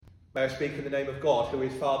May I speak in the name of God, who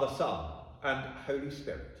is Father, Son, and Holy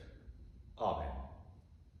Spirit. Amen.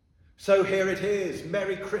 So here it is,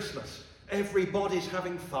 Merry Christmas. Everybody's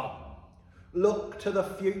having fun. Look to the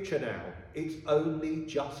future now. It's only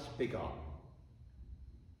just begun.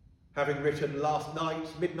 Having written last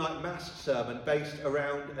night's midnight mass sermon based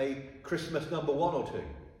around a Christmas number 1 or 2,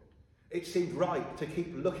 it seemed right to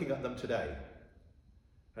keep looking at them today.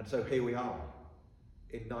 And so here we are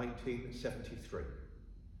in 1973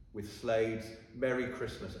 with Slade's Merry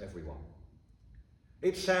Christmas, everyone.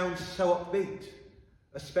 It sounds so upbeat,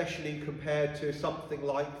 especially compared to something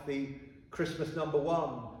like the Christmas number 1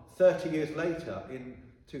 30 years later in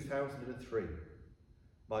 2003.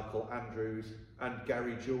 Michael Andrews and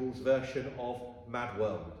Gary Jules' version of Mad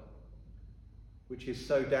World, which is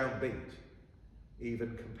so downbeat,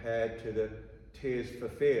 even compared to the Tears for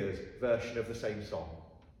Fears version of the same song.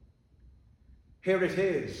 Here it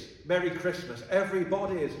is, Merry Christmas,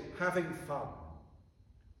 everybody's having fun.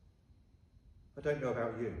 I don't know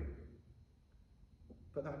about you,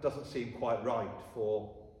 but that doesn't seem quite right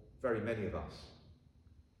for very many of us.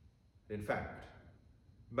 In fact,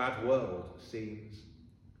 Mad World seems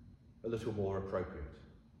a little more appropriate.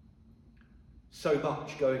 So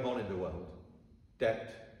much going on in the world.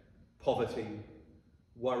 Debt, poverty,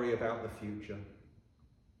 worry about the future,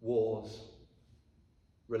 wars,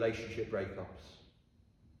 relationship breakups.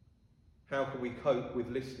 How can we cope with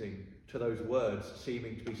listening to those words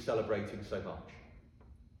seeming to be celebrating so much?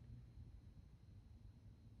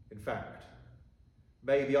 In fact,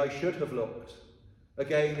 maybe I should have looked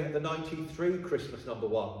again at the 93 Christmas number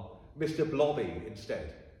 1, Mr. Blobby,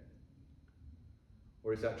 instead.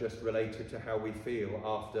 Or is that just related to how we feel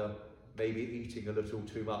after maybe eating a little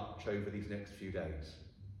too much over these next few days?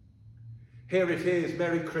 Here it is,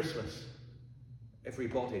 Merry Christmas.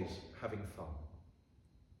 Everybody's having fun.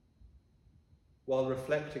 While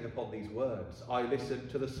reflecting upon these words, I listened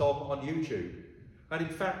to the song on YouTube and in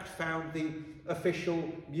fact found the official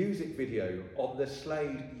music video on the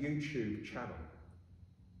Slade YouTube channel.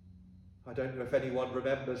 I don't know if anyone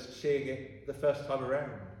remembers seeing it the first time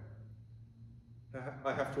around.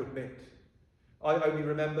 I have to admit, I only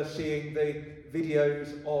remember seeing the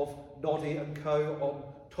videos of Noddy and co on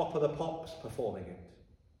Top of the Pops performing it,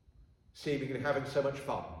 seemingly having so much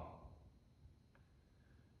fun.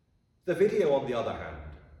 The video, on the other hand,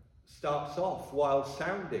 starts off while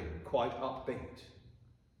sounding quite upbeat,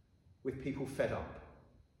 with people fed up.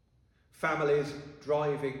 Families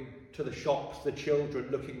driving to the shops, the children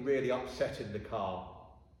looking really upset in the car,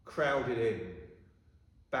 crowded in,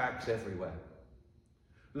 bags everywhere.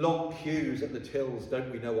 Long queues at the tills,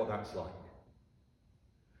 don't we know what that's like?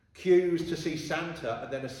 Queues to see Santa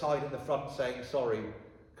and then a sign at the front saying, sorry,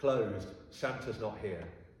 closed, Santa's not here.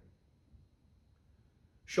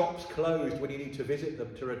 Shops closed when you need to visit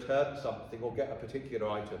them to return something or get a particular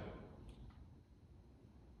item.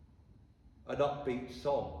 An upbeat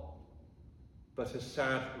song, but a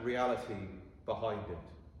sad reality behind it.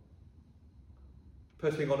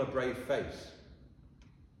 Putting on a brave face,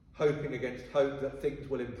 hoping against hope that things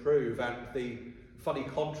will improve, and the funny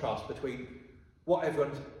contrast between what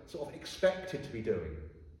everyone's sort of expected to be doing,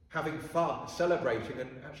 having fun, celebrating, and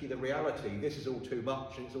actually the reality, this is all too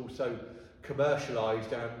much, and it's all so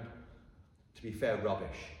commercialised and, to be fair,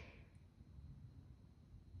 rubbish.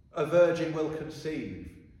 A virgin will conceive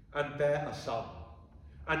and bear a son,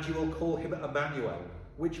 and you will call him Emmanuel,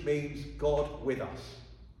 which means God with us.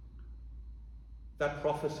 That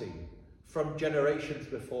prophecy from generations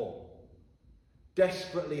before,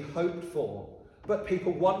 desperately hoped for, but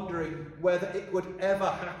people wondering whether it would ever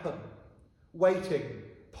happen, waiting,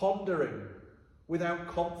 pondering, without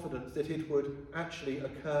confidence that it would actually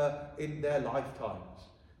occur in their lifetimes,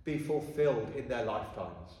 be fulfilled in their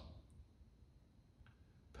lifetimes.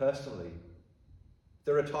 Personally,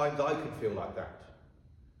 there are times I can feel like that,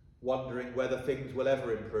 wondering whether things will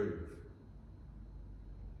ever improve.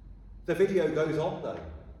 The video goes on though,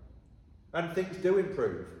 and things do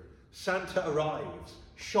improve. Santa arrives,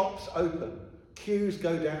 shops open, queues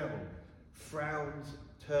go down, frowns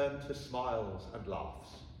turn to smiles and laughs.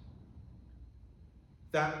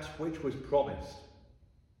 That which was promised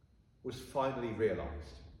was finally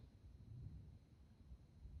realised.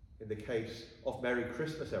 In the case of Merry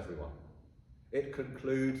Christmas, everyone, it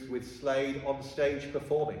concludes with Slade on stage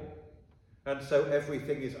performing, and so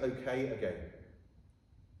everything is okay again.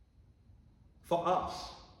 For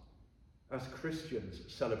us, as Christians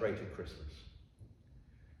celebrating Christmas,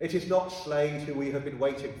 it is not Slade who we have been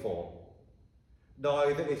waiting for,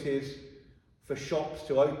 neither it is for shops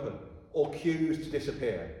to open or queues to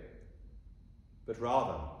disappear, but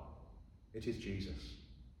rather it is Jesus.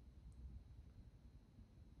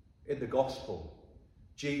 in the gospel,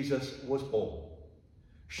 Jesus was born.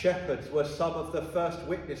 Shepherds were some of the first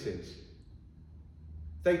witnesses.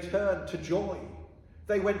 They turned to joy.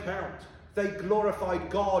 They went out. They glorified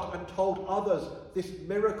God and told others this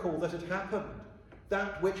miracle that had happened.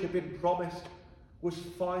 That which had been promised was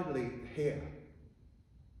finally here.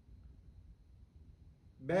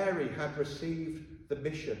 Mary had received the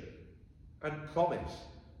mission and promise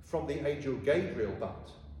from the angel Gabriel, but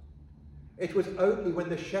it was only when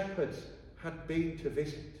the shepherds had been to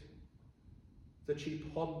visit that she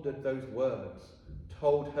pondered those words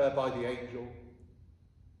told her by the angel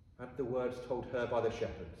and the words told her by the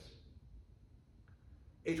shepherds.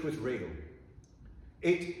 It was real.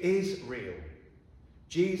 It is real.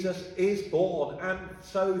 Jesus is born, and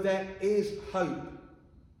so there is hope.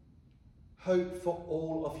 Hope for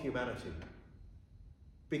all of humanity.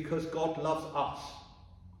 Because God loves us,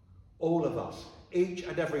 all of us, each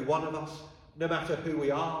and every one of us, no matter who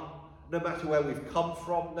we are, no matter where we've come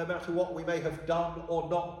from, no matter what we may have done or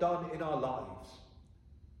not done in our lives.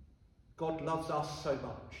 God loves us so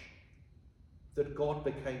much that God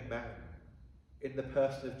became man in the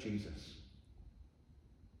person of Jesus.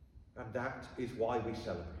 And that is why we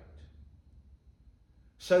celebrate.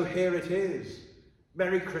 So here it is.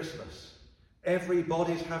 Merry Christmas.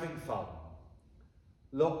 Everybody's having fun.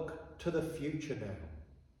 Look to the future now.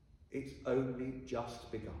 It's only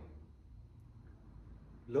just begun.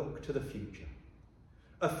 Look to the future.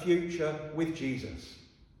 A future with Jesus,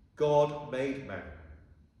 God made man.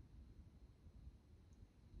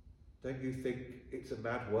 Don't you think it's a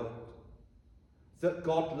mad world? That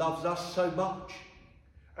God loves us so much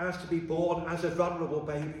as to be born as a vulnerable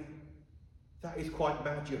baby. That is quite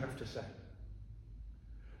mad, you have to say.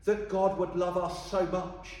 That God would love us so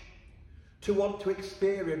much to want to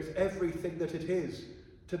experience everything that it is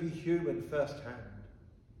to be human firsthand.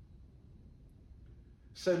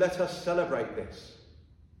 So let us celebrate this,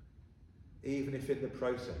 even if in the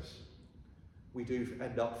process we do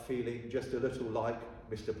end up feeling just a little like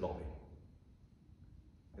Mr. Blobby.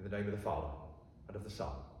 In the name of the Father, and of the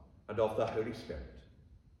Son, and of the Holy Spirit.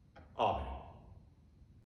 Amen.